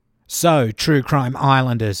So, True Crime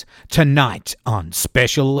Islanders, tonight on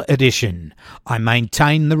Special Edition, I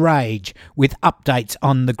maintain the rage with updates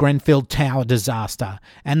on the Grenfell Tower disaster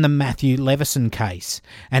and the Matthew Leveson case,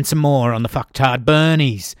 and some more on the fucktard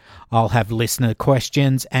Bernies. I'll have listener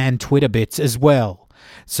questions and Twitter bits as well.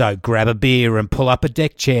 So grab a beer and pull up a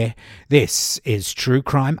deck chair. This is True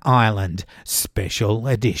Crime Island Special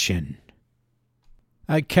Edition.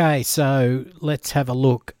 Okay, so let's have a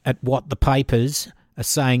look at what the papers are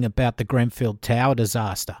saying about the Grenfell Tower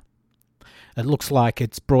disaster. It looks like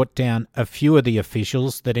it's brought down a few of the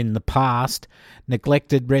officials that in the past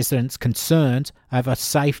neglected residents' concerns over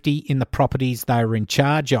safety in the properties they were in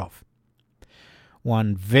charge of.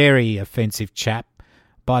 One very offensive chap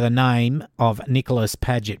by the name of Nicholas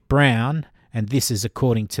Paget Brown, and this is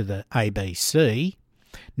according to the ABC,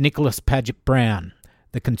 Nicholas Paget Brown,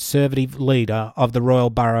 the Conservative leader of the Royal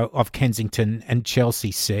Borough of Kensington and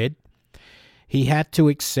Chelsea, said he had to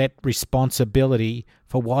accept responsibility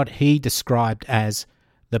for what he described as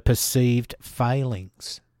the perceived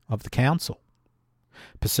failings of the council.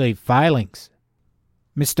 Perceived failings.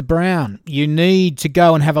 Mr. Brown, you need to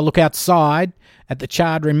go and have a look outside at the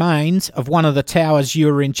charred remains of one of the towers you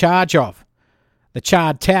were in charge of. The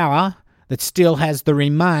charred tower that still has the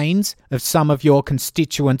remains of some of your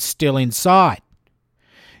constituents still inside.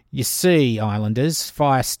 You see, Islanders,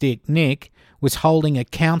 Fire Stick Nick was holding a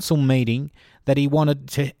council meeting that he wanted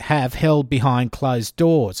to have held behind closed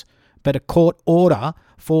doors, but a court order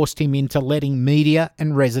forced him into letting media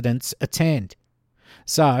and residents attend.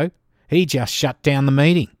 So he just shut down the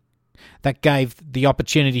meeting. That gave the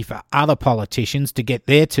opportunity for other politicians to get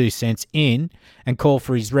their 2 cents in and call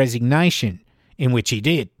for his resignation, in which he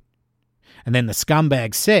did. And then the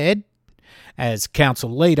scumbag said, as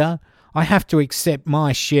council leader, I have to accept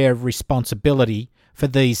my share of responsibility for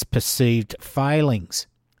these perceived failings.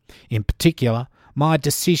 In particular, my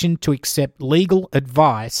decision to accept legal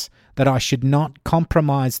advice that I should not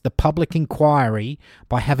compromise the public inquiry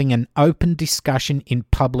by having an open discussion in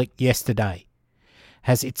public yesterday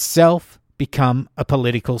has itself become a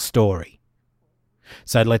political story.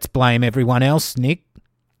 So let's blame everyone else, Nick.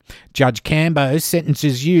 Judge Cambo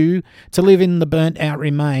sentences you to live in the burnt-out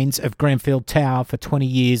remains of Grenfell Tower for 20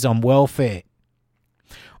 years on welfare.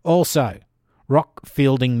 Also, Rock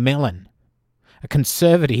Fielding Mellon, a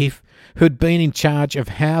Conservative who'd been in charge of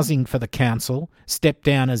housing for the council, stepped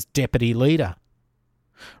down as deputy leader.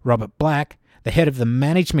 Robert Black, the head of the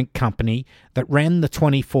management company that ran the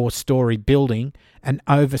 24-storey building and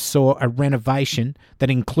oversaw a renovation that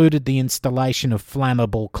included the installation of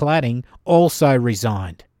flammable cladding, also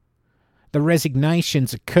resigned. The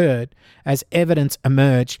resignations occurred as evidence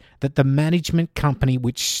emerged that the management company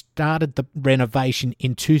which started the renovation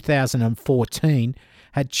in 2014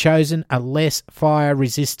 had chosen a less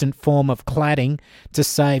fire-resistant form of cladding to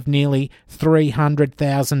save nearly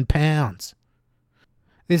 £300,000.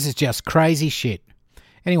 This is just crazy shit.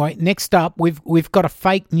 Anyway, next up, we've got a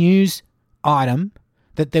fake news item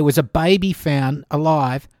that there was a baby found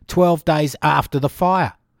alive 12 days after the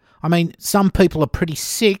fire. I mean, some people are pretty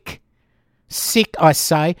sick, I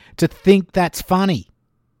say, to think that's funny.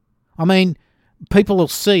 I mean, people will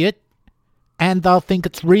see it and they'll think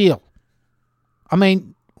it's real. I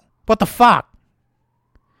mean, what the fuck?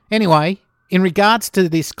 Anyway, in regards to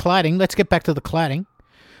this cladding, let's get back to the cladding.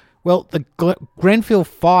 Well, the Grenfell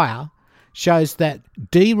fire shows that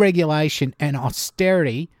deregulation and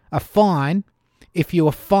austerity are fine if you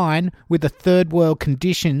are fine with the third world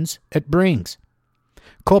conditions it brings.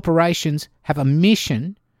 Corporations have a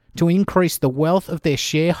mission to increase the wealth of their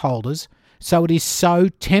shareholders, so it is so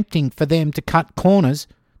tempting for them to cut corners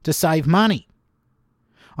to save money.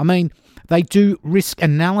 I mean, they do risk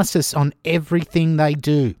analysis on everything they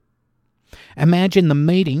do. Imagine the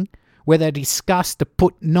meeting where they discuss to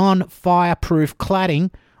put non-fireproof cladding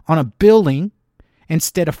on a building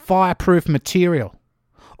instead of fireproof material.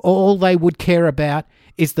 All they would care about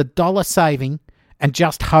is the dollar saving and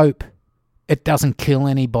just hope it doesn't kill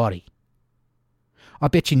anybody. I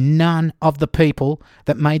bet you none of the people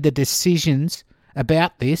that made the decisions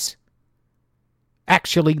about this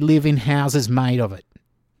actually live in houses made of it.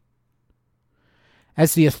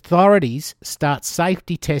 As the authorities start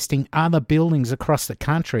safety testing other buildings across the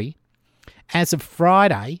country, as of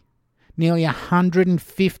Friday, nearly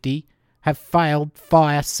 150 have failed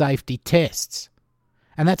fire safety tests.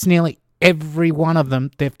 And that's nearly every one of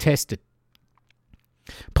them they've tested.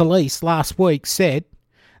 Police last week said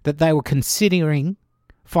that they were considering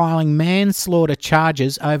filing manslaughter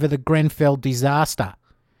charges over the Grenfell disaster,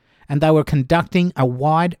 and they were conducting a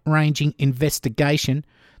wide-ranging investigation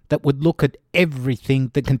that would look at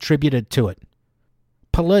everything that contributed to it.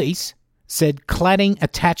 Police said cladding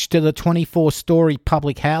attached to the 24-storey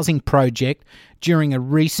public housing project during a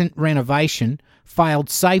recent renovation failed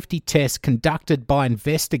safety tests conducted by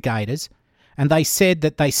investigators, and they said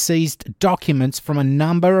that they seized documents from a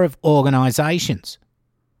number of organisations.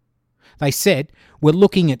 They said, "We're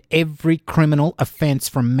looking at every criminal offence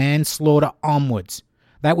from manslaughter onwards."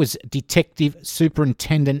 That was Detective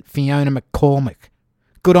Superintendent Fiona McCormick.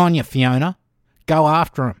 Good on you, Fiona. Go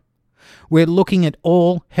after 'em. "We're looking at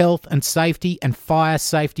all health and safety and fire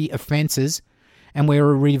safety offences, and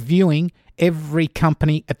we're reviewing every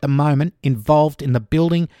company at the moment involved in the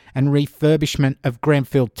building and refurbishment of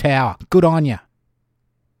Grenfell Tower." Good on you.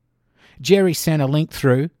 Jerry sent a link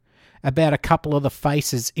through about a couple of the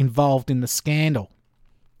faces involved in the scandal.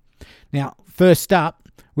 Now, first up,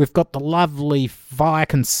 we've got the lovely fire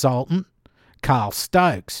consultant, Carl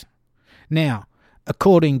Stokes. Now,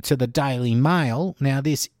 according to the Daily Mail, now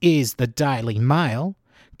this is the Daily Mail,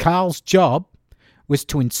 Carl's job was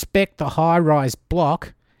to inspect the high-rise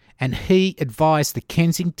block, and he advised the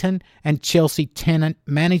Kensington and Chelsea Tenant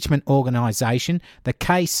Management Organisation, the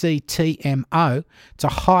KCTMO, to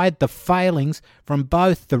hide the failings from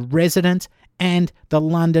both the residents and the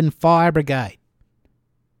London Fire Brigade.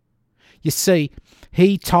 You see,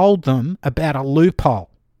 he told them about a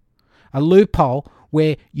loophole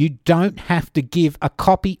where you don't have to give a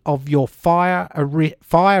copy of your fire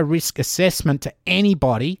risk assessment to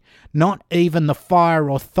anybody, not even the fire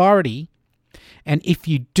authority, and if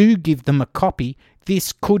you do give them a copy,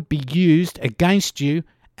 this could be used against you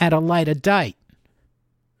at a later date.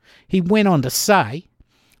 He went on to say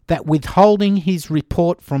that withholding his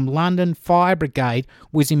report from London Fire Brigade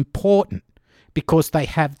was important because they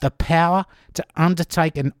have the power to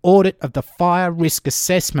undertake an audit of the fire risk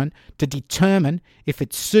assessment to determine if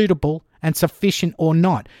it's suitable and sufficient or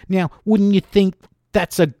not. Now, wouldn't you think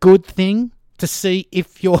that's a good thing, to see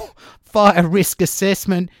if your fire risk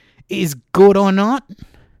assessment is good or not?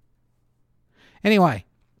 Anyway,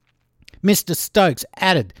 Mr. Stokes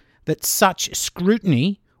added that such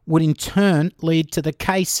scrutiny would in turn lead to the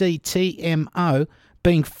KCTMO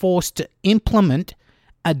being forced to implement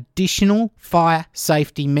additional fire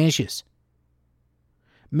safety measures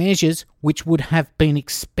which would have been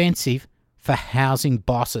expensive for housing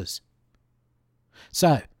bosses.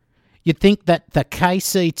 So, you'd think that the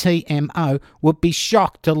KCTMO would be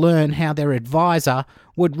shocked to learn how their advisor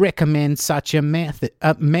would recommend such a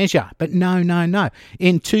measure. But no.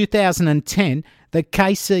 In 2010, the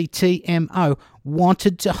KCTMO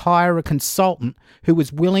wanted to hire a consultant who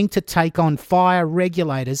was willing to take on fire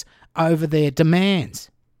regulators over their demands.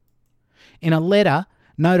 In a letter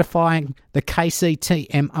notifying the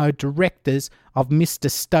KCTMO directors of Mr.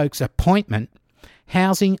 Stokes' appointment,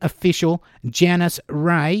 housing official Janice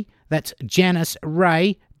Ray, that's Janice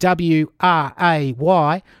Ray,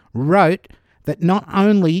 W-R-A-Y, wrote that not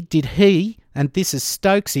only did he, and this is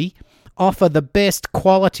Stokesy, offer the best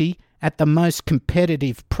quality at the most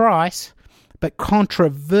competitive price, but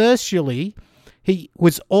controversially, he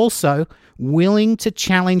was also willing to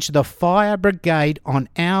challenge the fire brigade on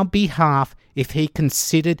our behalf if he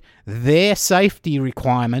considered their safety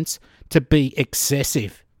requirements to be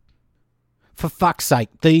excessive. For fuck's sake,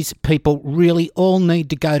 these people really all need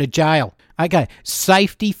to go to jail. Okay,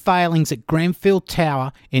 safety failings at Grenfell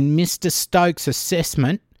Tower in Mr. Stokes'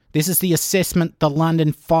 assessment, this is the assessment the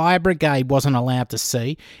London Fire Brigade wasn't allowed to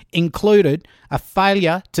see, included a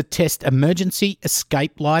failure to test emergency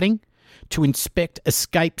escape lighting, to inspect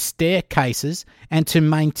escape staircases, and to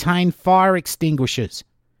maintain fire extinguishers.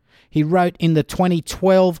 He wrote in the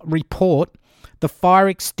 2012 report, the fire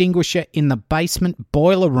extinguisher in the basement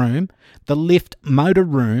boiler room, the lift motor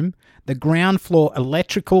room, the ground floor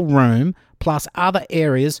electrical room, plus other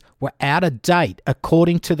areas were out of date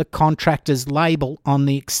according to the contractor's label on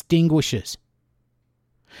the extinguishers.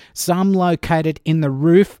 Some located in the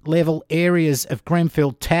roof level areas of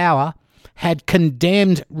Grenfell Tower had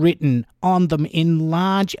condemned written on them in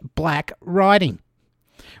large black writing,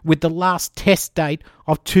 with the last test date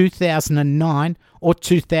of 2009 or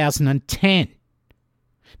 2010.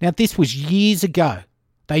 Now, this was years ago.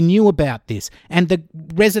 They knew about this, and the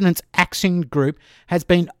Residents' Action Group has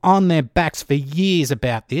been on their backs for years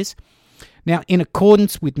about this. Now, in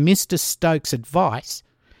accordance with Mr. Stokes' advice,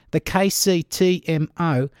 the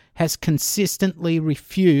KCTMO has consistently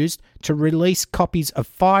refused to release copies of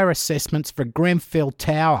fire assessments for Grenfell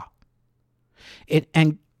Tower.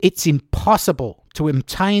 It's impossible to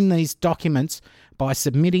obtain these documents by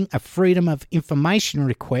submitting a Freedom of Information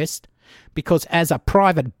request because as a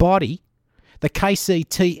private body, the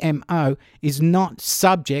KCTMO is not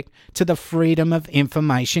subject to the Freedom of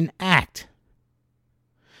Information Act.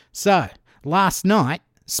 So, last night,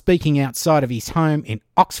 Speaking outside of his home in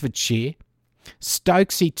Oxfordshire,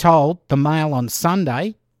 Stokesy told the Mail on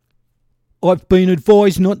Sunday, "I've been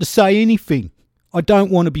advised not to say anything. I don't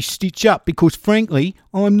want to be stitched up because, frankly,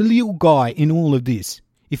 I'm the little guy in all of this.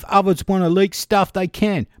 If others want to leak stuff, they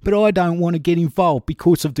can, but I don't want to get involved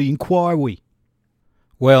because of the inquiry."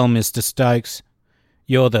 Well, Mr. Stokes,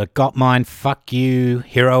 you're the got mine fuck you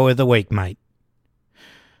hero of the week, mate.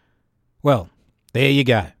 Well, there you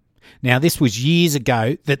go. Now, this was years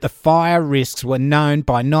ago that the fire risks were known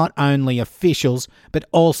by not only officials, but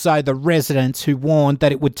also the residents who warned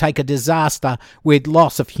that it would take a disaster with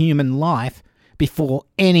loss of human life before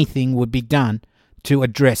anything would be done to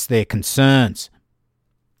address their concerns.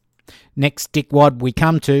 Next dickwad we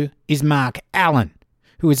come to is Mark Allen,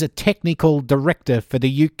 who is a technical director for the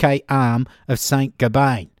UK arm of St.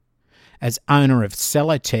 Gobain, as owner of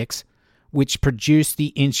Celotex, which produced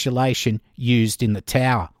the insulation used in the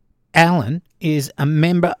tower. Allen is a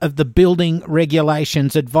member of the Building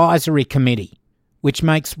Regulations Advisory Committee, which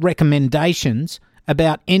makes recommendations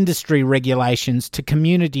about industry regulations to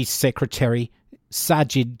Community Secretary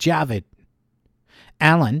Sajid Javid.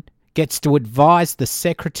 Allen gets to advise the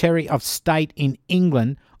Secretary of State in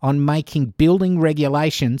England on making building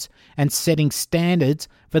regulations and setting standards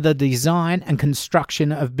for the design and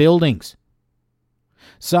construction of buildings.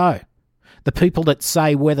 So, the people that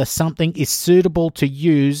say whether something is suitable to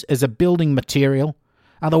use as a building material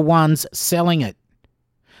are the ones selling it.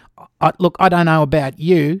 Look, I don't know about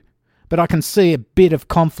you, but I can see a bit of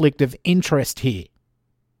conflict of interest here.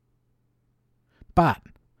 But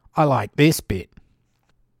I like this bit.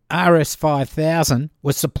 RS5000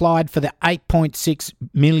 was supplied for the £8.6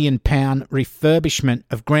 million refurbishment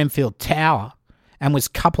of Grenfell Tower and was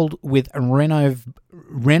coupled with a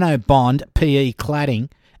Renault Bond PE cladding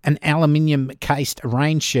and aluminium cased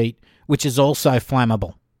rain sheet, which is also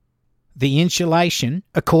flammable. The insulation,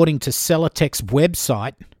 according to Celotex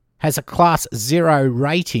website, has a Class 0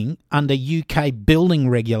 rating under UK building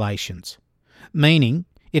regulations, meaning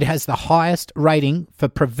it has the highest rating for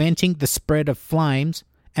preventing the spread of flames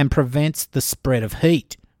and prevents the spread of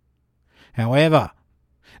heat. However,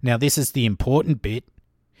 now this is the important bit,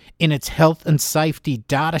 in its health and safety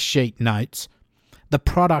data sheet notes, the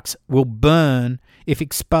products will burn if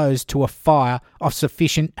exposed to a fire of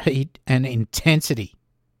sufficient heat and intensity.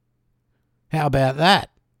 How about that?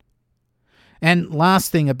 And last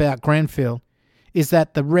thing about Grenfell is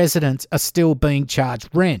that the residents are still being charged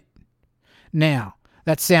rent. Now,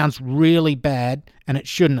 that sounds really bad and it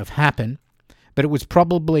shouldn't have happened, but it was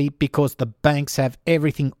probably because the banks have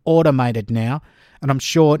everything automated now, and I'm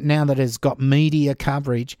sure now that it's got media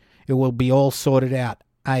coverage, it will be all sorted out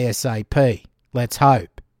ASAP. Let's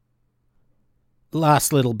hope.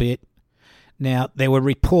 Last little bit. Now, there were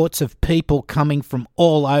reports of people coming from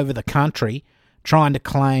all over the country trying to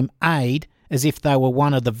claim aid as if they were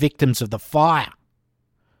one of the victims of the fire.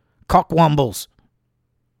 Cockwombles.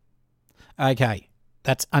 Okay,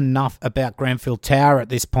 that's enough about Grenfell Tower at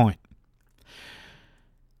this point.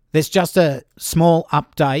 There's just a small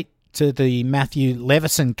update to the Matthew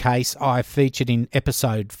Leveson case I featured in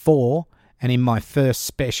episode 4 and in my first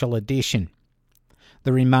special edition.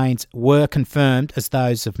 The remains were confirmed as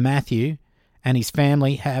those of Matthew, and his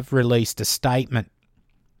family have released a statement.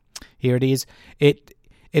 Here it is. It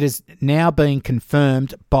is now being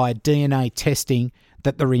confirmed by DNA testing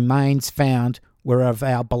that the remains found were of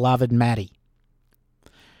our beloved Matty.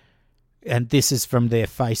 And this is from their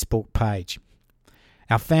Facebook page.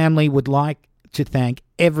 Our family would like to thank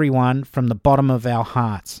everyone from the bottom of our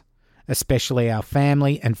hearts, especially our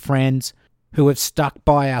family and friends who have stuck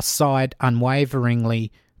by our side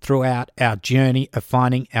unwaveringly throughout our journey of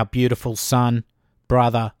finding our beautiful son,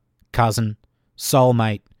 brother, cousin,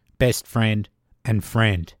 soulmate, best friend, and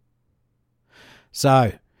friend.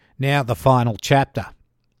 So, now the final chapter.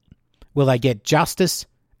 Will they get justice,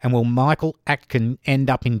 and will Michael Atkin end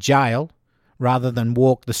up in jail rather than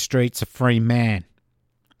walk the streets a free man?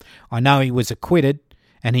 I know he was acquitted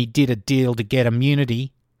and he did a deal to get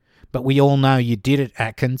immunity, but we all know you did it,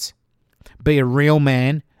 Atkins. Be a real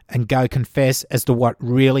man and go confess as to what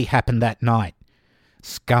really happened that night.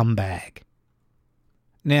 Scumbag.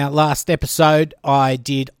 Now, last episode I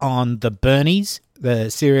did on the Bernies, the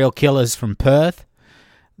serial killers from Perth.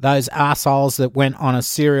 Those arseholes that went on a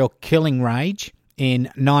serial killing rage in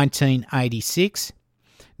 1986.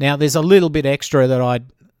 Now, there's a little bit extra that I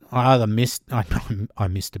either missed. I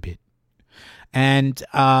missed a bit. And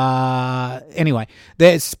anyway,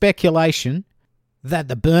 there's speculation that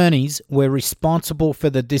the Bernies were responsible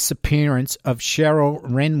for the disappearance of Cheryl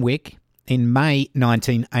Renwick in May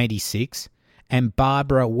 1986 and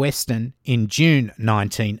Barbara Weston in June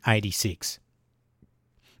 1986.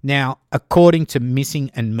 Now, according to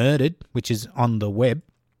Missing and Murdered, which is on the web,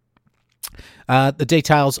 the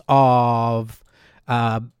details of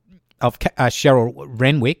Cheryl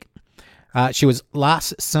Renwick. She was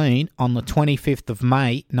last seen on the 25th of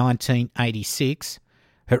May, 1986.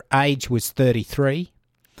 Her age was 33.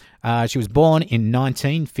 She was born in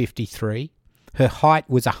 1953. Her height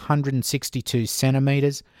was 162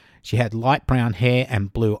 centimetres. She had light brown hair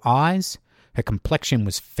and blue eyes. Her complexion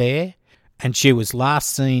was fair. And she was last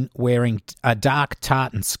seen wearing a dark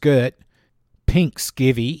tartan skirt, pink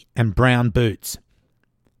skivvy and brown boots.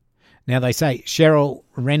 Now, they say Cheryl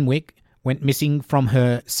Renwick went missing from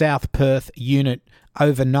her South Perth unit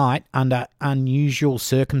overnight under unusual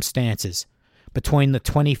circumstances between the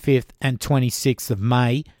 25th and 26th of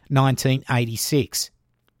May 1986.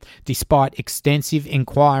 Despite extensive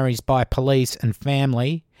inquiries by police and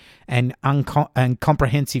family and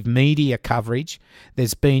comprehensive media coverage,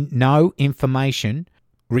 there's been no information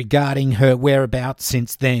regarding her whereabouts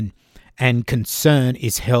since then, and concern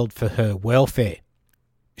is held for her welfare.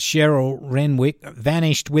 Cheryl Renwick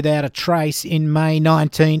vanished without a trace in May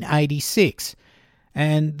 1986,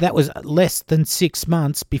 and that was less than 6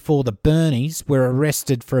 months before the Burnies were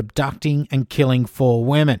arrested for abducting and killing 4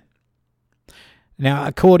 women. Now,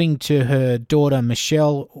 according to her daughter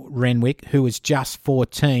Michelle Renwick, who was just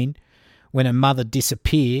 14 when her mother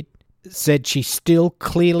disappeared, said she still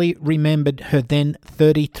clearly remembered her then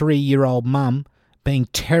 33-year-old mum being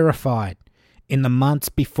terrified in the months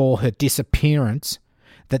before her disappearance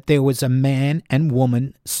that there was a man and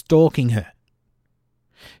woman stalking her.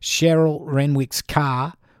 Cheryl Renwick's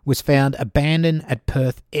car was found abandoned at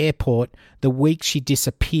Perth Airport the week she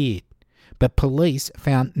disappeared, but police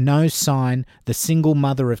found no sign the single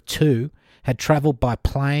mother of 2 had travelled by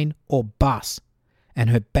plane or bus, and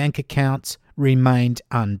her bank accounts remained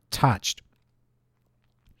untouched.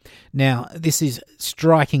 Now, this is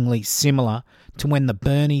strikingly similar to when the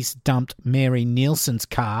Burnies dumped Mary Nielsen's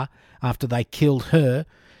car after they killed her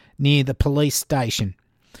near the police station,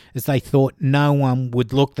 as they thought no one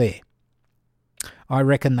would look there. I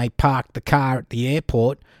reckon they parked the car at the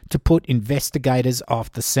airport to put investigators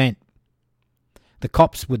off the scent. The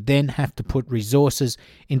cops would then have to put resources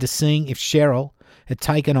into seeing if Cheryl had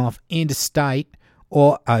taken off interstate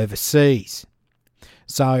or overseas.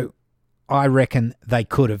 So I reckon they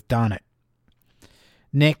could have done it.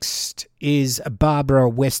 Next is Barbara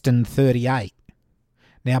Weston, 38.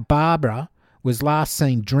 Now, Barbara was last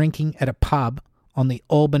seen drinking at a pub on the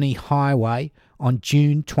Albany Highway on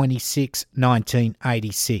June 26,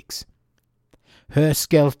 1986. Her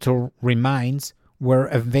skeletal remains were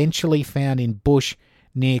eventually found in bush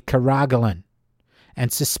near Carragalan,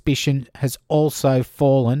 and suspicion has also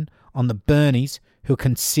fallen on the Burnies, who are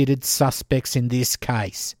considered suspects in this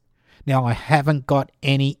case. Now, I haven't got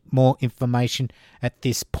any more information at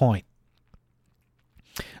this point.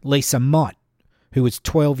 Lisa Mott, who was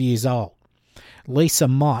 12 years old. Lisa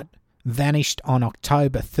Mott vanished on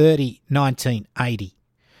October 30, 1980.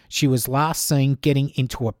 She was last seen getting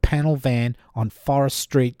into a panel van on Forest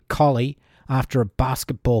Street, Collie, after a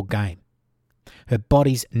basketball game. Her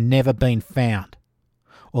body's never been found,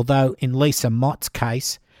 although in Lisa Mott's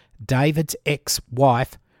case, David's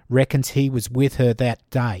ex-wife reckons he was with her that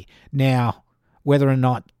day. Now, whether or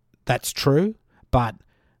not that's true, but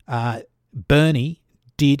Bernie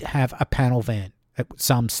did have a panel van at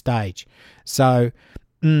some stage. So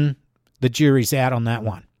the jury's out on that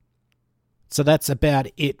one. So that's about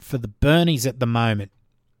it for the Burnies at the moment.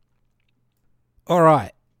 All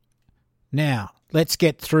right. Now, let's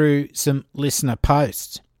get through some listener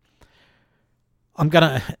posts. I'm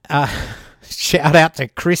going to shout out to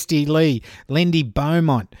Christy Lee, Lindy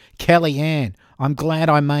Beaumont, Kelly Ann. I'm glad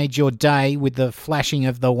I made your day with the flashing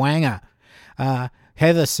of the wanger.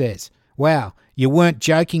 Heather says, wow, you weren't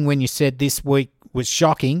joking when you said this week was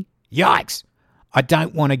shocking. Yikes! I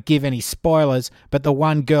don't want to give any spoilers, but the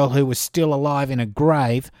one girl who was still alive in a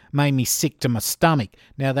grave made me sick to my stomach.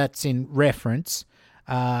 Now, that's in reference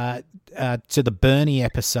to the Bernie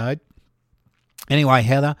episode. Anyway,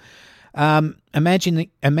 Heather,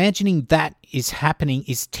 imagining that is happening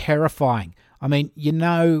is terrifying. I mean, you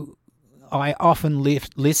know, I often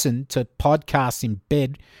listen to podcasts in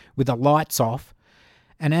bed with the lights off,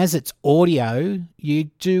 and as it's audio, you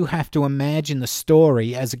do have to imagine the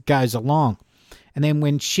story as it goes along. And then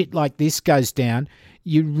when shit like this goes down,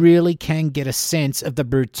 you really can get a sense of the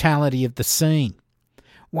brutality of the scene.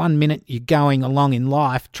 1 minute you're going along in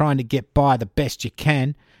life trying to get by the best you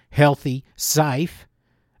can, healthy, safe,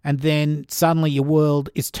 and then suddenly your world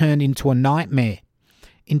is turned into a nightmare.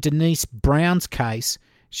 In Denise Brown's case,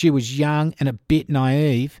 she was young and a bit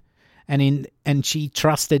naive, and she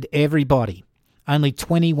trusted everybody. only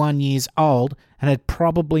 21 years old, and had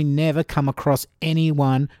probably never come across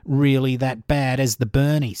anyone really that bad as the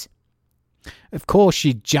Bernies. Of course,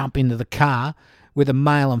 she'd jump into the car with a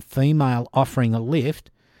male and female offering a lift.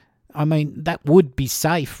 I mean, that would be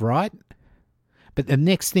safe, right? But the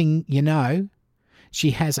next thing you know,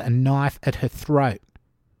 she has a knife at her throat.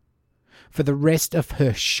 For the rest of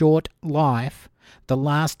her short life, the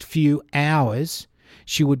last few hours,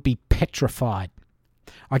 she would be petrified.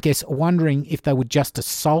 I guess wondering if they would just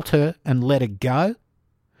assault her and let her go.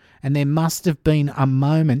 And there must have been a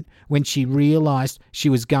moment when she realised she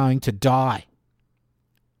was going to die.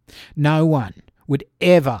 No one would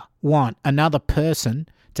ever want another person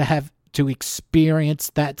to have to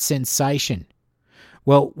experience that sensation.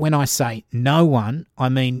 Well, when I say no one, I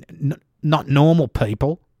mean not normal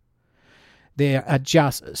people. There are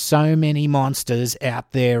just so many monsters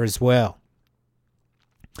out there as well.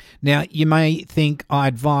 Now, you may think I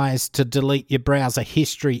advise to delete your browser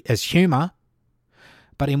history as humour,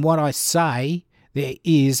 but in what I say, there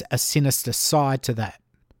is a sinister side to that.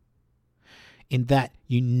 In that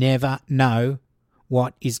you never know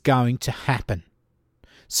what is going to happen.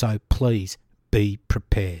 So please be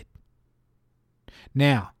prepared.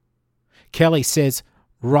 Now, Kelly says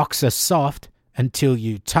rocks are soft until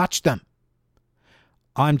you touch them.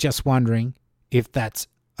 I'm just wondering if that's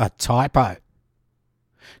a typo.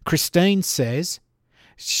 Christine says,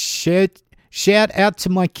 shout out to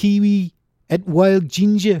my Kiwi at Wild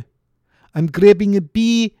Ginger. I'm grabbing a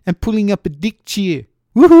beer and pulling up a dick cheer.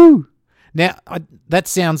 Woohoo! Now, that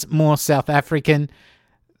sounds more South African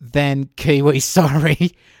than Kiwi,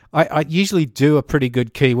 sorry. I usually do a pretty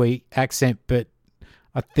good Kiwi accent, but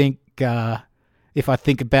I think if I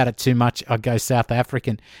think about it too much, I go South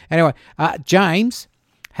African. Anyway, James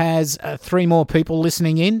has 3 more people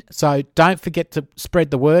listening in, so don't forget to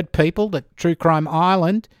spread the word, people, that True Crime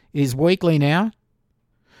Island is weekly now.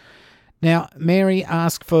 Now, Mary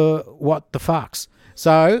asked for what the fucks.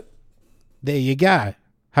 So, there you go.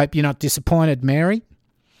 Hope you're not disappointed, Mary.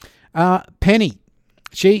 Penny,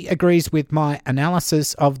 she agrees with my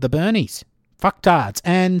analysis of the Bernies. Fucktards.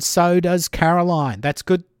 And so does Caroline. That's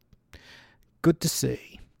good. Good to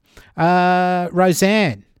see.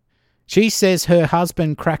 Roseanne, she says her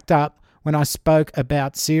husband cracked up when I spoke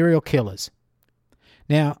about serial killers.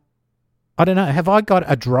 Now, I don't know. Have I got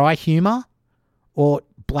a dry humour or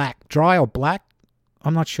black? Dry or black?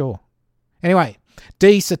 I'm not sure. Anyway,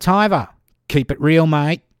 D. Sativa. Keep it real,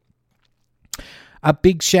 mate. A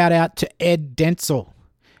big shout out to Ed Dentzel.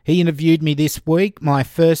 He interviewed me this week, my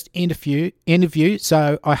first interview,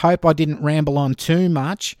 so I hope I didn't ramble on too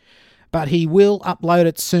much, but he will upload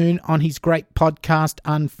it soon on his great podcast,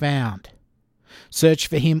 Unfound. Search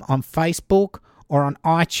for him on Facebook or on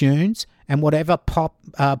iTunes and whatever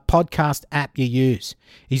podcast app you use.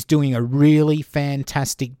 He's doing a really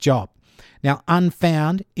fantastic job. Now,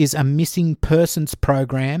 Unfound is a missing persons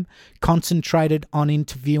program concentrated on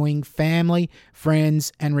interviewing family,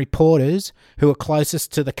 friends and reporters who are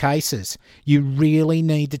closest to the cases. You really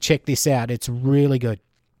need to check this out. It's really good.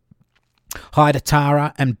 Hi to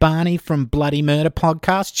Tara and Barney from Bloody Murder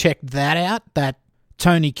Podcast. Check that out. That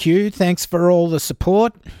Tony Q, thanks for all the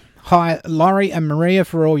support. Hi, Laurie and Maria,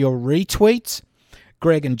 for all your retweets.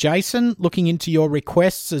 Greg and Jason, looking into your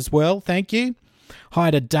requests as well. Thank you.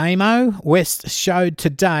 Hi to Damo. West showed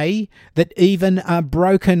today that even a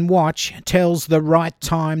broken watch tells the right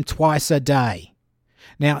time twice a day.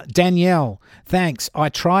 Now, Danielle, thanks. I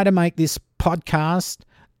try to make this podcast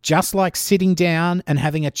just like sitting down and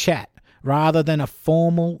having a chat rather than a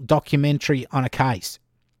formal documentary on a case.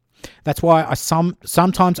 That's why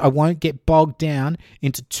sometimes I won't get bogged down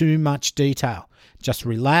into too much detail. Just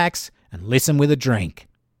relax and listen with a drink.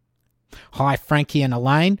 Hi, Frankie and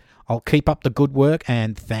Elaine. I'll keep up the good work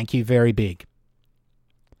and thank you very big.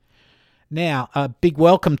 Now, a big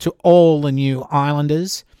welcome to all the new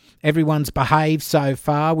Islanders. Everyone's behaved so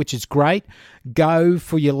far, which is great. Go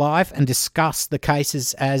for your life and discuss the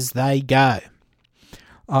cases as they go.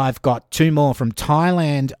 I've got 2 more from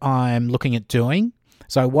Thailand I'm looking at doing,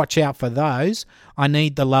 so watch out for those. I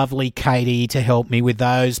need the lovely Katie to help me with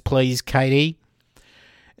those, please, Katie.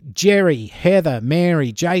 Jerry, Heather,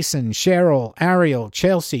 Mary, Jason, Cheryl, Ariel,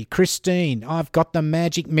 Chelsea, Christine. I've got the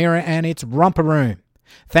magic mirror and it's romper room.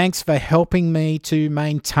 Thanks for helping me to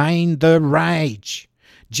maintain the rage.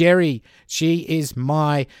 Jerry, she is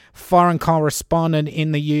my foreign correspondent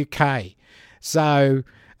in the UK. So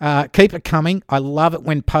keep it coming. I love it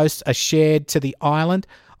when posts are shared to the island.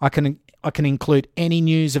 I can include any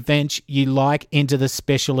news events you like into the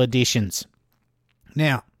special editions.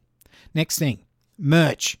 Now, next thing.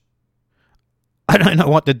 Merch. I don't know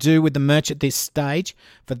what to do with the merch at this stage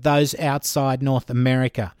for those outside North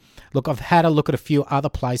America. Look, I've had a look at a few other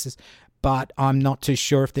places, but I'm not too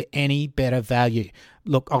sure if they're any better value.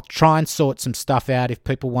 Look, I'll try and sort some stuff out if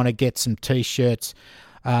people want to get some T-shirts,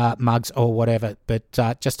 mugs or whatever, but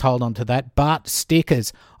just hold on to that. But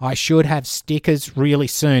stickers, I should have stickers really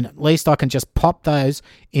soon. At least I can just pop those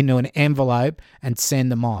into an envelope and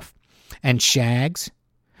send them off. And shags,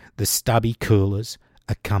 the stubby coolers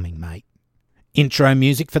are coming, mate. Intro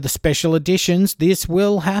music for the special editions. This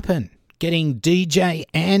will happen. Getting DJ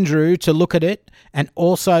Andrew to look at it, and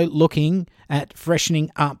also looking at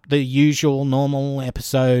freshening up the usual normal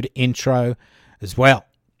episode intro as well.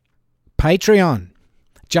 Patreon.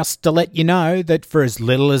 Just to let you know that for as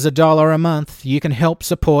little as $1 a month, you can help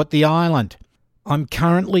support the island. I'm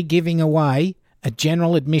currently giving away a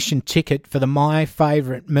general admission ticket for the My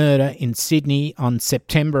Favourite Murder in Sydney on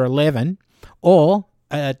September 11, or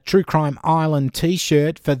a True Crime Island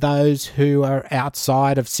t-shirt for those who are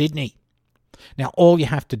outside of Sydney. Now, all you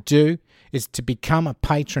have to do is to become a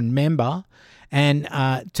patron member and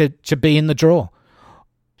to be in the draw.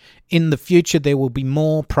 In the future, there will be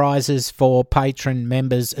more prizes for patron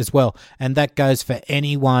members as well, and that goes for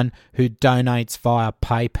anyone who donates via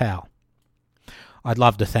PayPal. I'd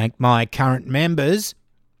love to thank my current members: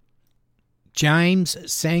 James,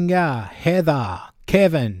 Senga, Heather,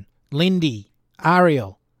 Kevin, Lindy,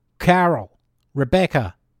 Ariel, Carol,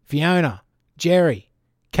 Rebecca, Fiona, Jerry,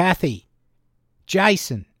 Kathy,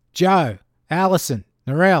 Jason, Joe, Alison,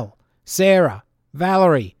 Narelle, Sarah,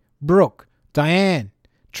 Valerie, Brooke, Diane,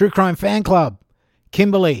 True Crime Fan Club,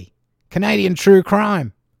 Kimberly, Canadian True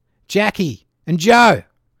Crime, Jackie, and Joe.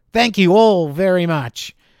 Thank you all very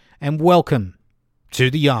much, and welcome to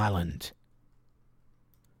the island.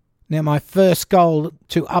 Now, my first goal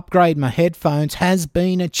to upgrade my headphones has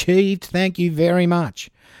been achieved. Thank you very much.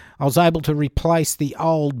 I was able to replace the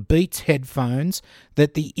old Beats headphones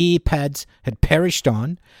that the ear pads had perished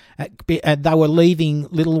on. They were leaving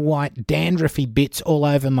little white dandruffy bits all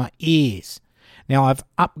over my ears. Now I've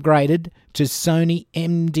upgraded to Sony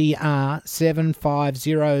MDR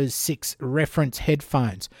 7506 reference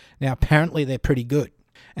headphones. Now apparently they're pretty good,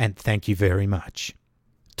 and thank you very much.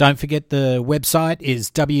 Don't forget the website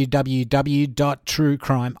is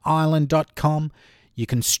www.truecrimeisland.com. You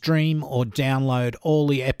can stream or download all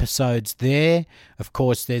the episodes there. Of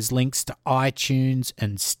course, there's links to iTunes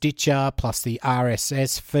and Stitcher, plus the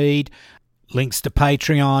RSS feed, links to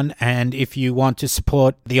Patreon, and if you want to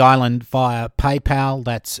support the island via PayPal,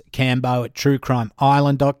 that's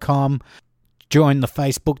cambo@truecrimeisland.com. Join the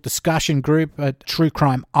Facebook discussion group at True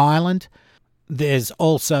Crime Island. There's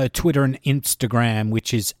also Twitter and Instagram,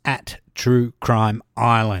 which is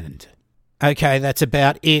 @TrueCrimeIsland. Okay, that's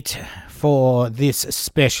about it for this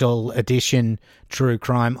special edition True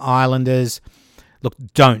Crime Islanders. Look,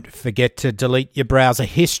 don't forget to delete your browser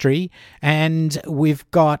history, and we've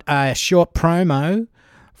got a short promo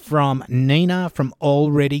from Nina from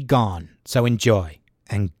Already Gone. So enjoy,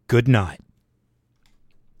 and good night.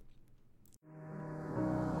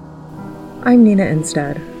 I'm Nina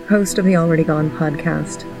Instead, host of the Already Gone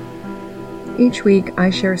podcast. Each week,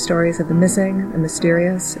 I share stories of the missing, the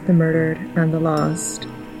mysterious, the murdered, and the lost.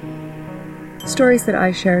 Stories that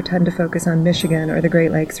I share tend to focus on Michigan or the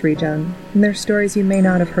Great Lakes region, and they're stories you may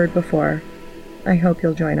not have heard before. I hope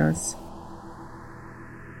you'll join us.